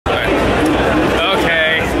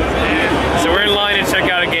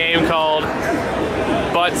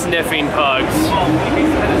Sniffing Pugs.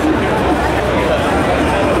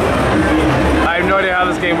 I have no idea how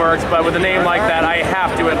this game works, but with a name like that, I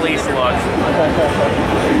have to at least look.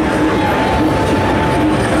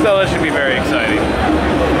 So this should be very exciting.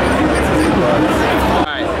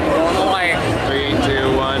 Alright, roll the light. 3,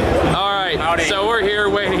 2, 1. Alright, so we're here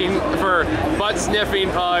waiting for butt sniffing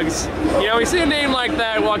pugs. You know, we see a name like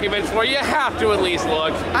that walking bench floor, you have to at least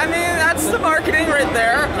look. I mean, that's the marketing right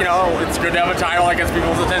there. You know, it's good to have a title that gets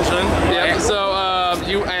people's attention. Yeah, so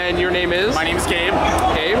you and your name is? My name is Gabe.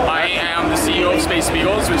 Gabe. I am the CEO of Space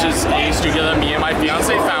Beagles, which is a studio that me and my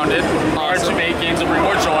fiance founded. Awesome. To make games that bring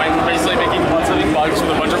more joy. We're basically making butt sniffing bugs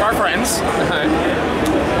with a bunch of our friends.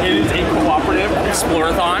 It is a cooperative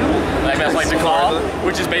explorathon, like I like to call,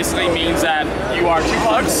 which is basically means that you are two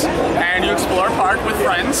pugs and you explore a park with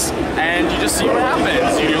friends and you just see what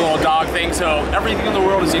happens. You do a little dog thing, so everything in the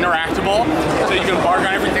world is interactable. So you can bark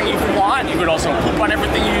on everything you want. You could also poop on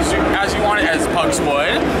everything as you want it, as pugs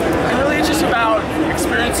would. And really, it's just about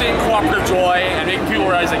experiencing cooperative joy and making people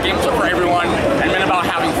realize that games are for everyone and meant about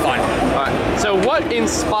having fun. So what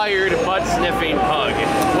inspired butt sniffing pug?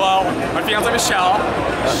 Well, my fiance Michelle,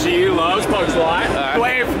 she loves pugs a lot.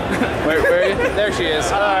 Wave. Where are you? There she is.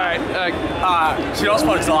 Alright. She loves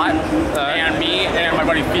pugs a lot. And me and my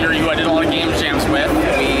buddy Peter, who I did a lot of game jams with,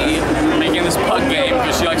 we were making this pug game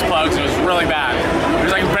because she likes pugs. It was really bad. It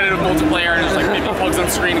was like competitive multiplayer and it was like maybe pugs on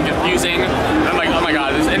screen and confusing. And I'm like, oh my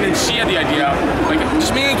god. And then she had the idea, like,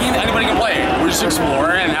 just make a game that anybody can play. We'll just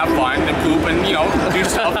explore and have fun and poop and, you know, do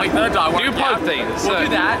stuff like the dog one. Do pug things. We'll do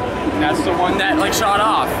that. That's the one that like shot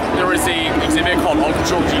off. There was a exhibit called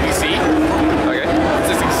Uncontrolled GDC. Okay. It's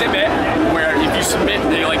this exhibit where if you submit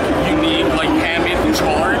a like unique like handmade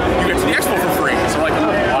controller, you get to the expo for free. So like,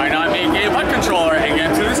 why not make a butt controller and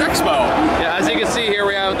get to this expo? Yeah, as you can see here,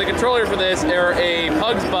 we have the controller for this, or a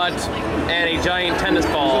pug's butt and a giant tennis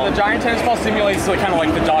ball. So the giant tennis ball simulates kind of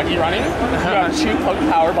like the doggy running. You have two pug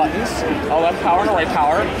power buttons, a left power and a right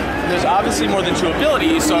power. There's obviously more than two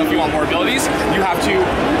abilities, so if you want more abilities, you have to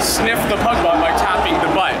sniff the pug butt by tapping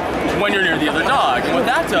the butt when you're near the other dog. And what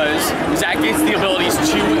that does is that gets the abilities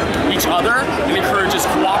to each other and encourages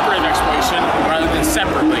cooperative exploration rather than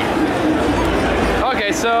separately.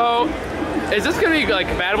 Okay, So, is this going to be like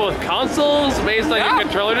compatible with consoles based on your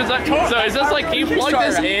controller design? So is this like, can you plug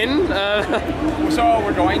this in? So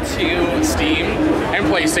we're going to Steam and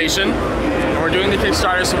PlayStation. And we're doing the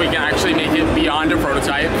Kickstarter so we can actually make it beyond a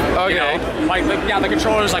prototype. Okay. You know, like yeah, the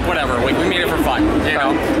controller's like whatever. Like, we made it for fun. You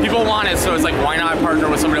know, people want it, so it's like, why not partner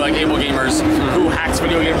with somebody like Able Gamers who hacks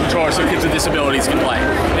video game controllers so kids with disabilities can play?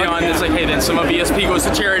 You know, and it's like, hey, then some of ESP goes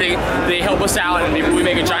to charity. They help us out, and maybe we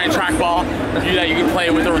make a giant trackball that you can play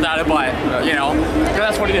with or without a butt. You know, because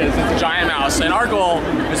that's what it is. It's a giant mouse, and our goal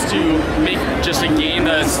is to make just a game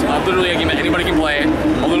that's literally a game that anybody can play,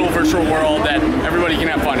 a little virtual world that everybody can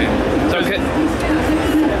have fun in.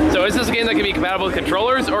 So is this a game that can be compatible with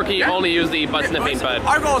controllers, or can you only use the butt sniffing butt?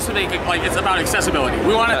 Our goal is to make it like it's about accessibility.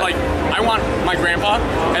 We want it like I want my grandpa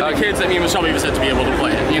and the kids that me and Michelle said to be able to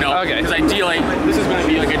play it. You know, because ideally this is going to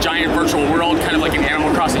be like a giant virtual world, kind of like an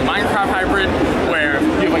Animal Crossing Minecraft hybrid, where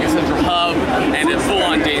you have like a central hub and a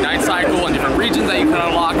full-on day-night cycle and different regions that you can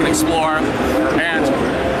unlock and explore. And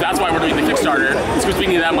that's why we're doing the Kickstarter. It's because we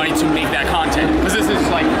need that money to make that content. Because this is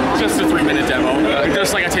like just a 3-minute demo,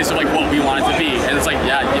 just like a taste of like what we want it to be. And it's like,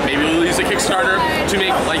 yeah, maybe we'll use a Kickstarter to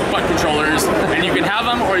make like butt controllers, and you can have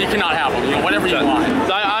them or you cannot have them. You know, whatever you want.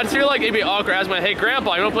 So I feel like it'd be awkward asking my, hey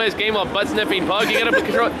Grandpa, you want to play this game of butt sniffing pug? You gotta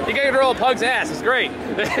control a pug's ass. It's great.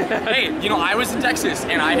 Hey, you know, I was in Texas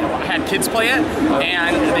and I had kids play it,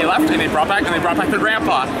 and they left and they brought back their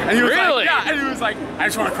grandpa. And he was like, yeah, and he was like, I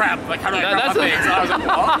just want to crap. Like, how do I crap on things? And I was like,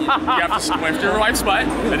 well, you have to sniff your wife's butt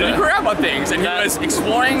and then you crap on things. And he was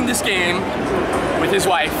exploring this game with his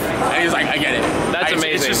wife, and he was like, I get it. That's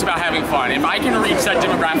amazing. It's just about having fun. If I can reach that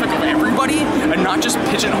demographic of everybody and not just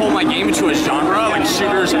pigeonhole my game into a genre like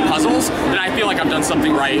shooters and puzzles, then I feel like I've done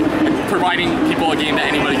something right, providing people a game that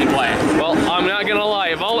anybody can play. Well, I'm not gonna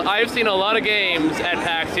lie, I've seen a lot of games at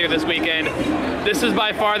PAX here this weekend. This is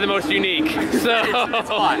by far the most unique. So it's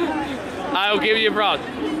a lot. I'll give you a props.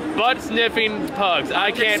 Butt sniffing pugs.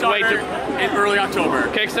 I can't wait to. In early October.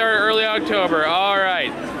 Kickstarter early October. All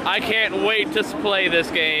right. I can't wait to play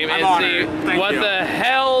this game and see what the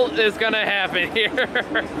hell is gonna happen here.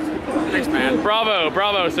 Thanks, man. Bravo,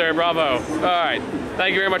 bravo, sir, bravo. All right.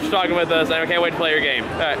 Thank you very much for talking with us. I can't wait to play your game.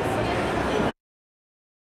 All right.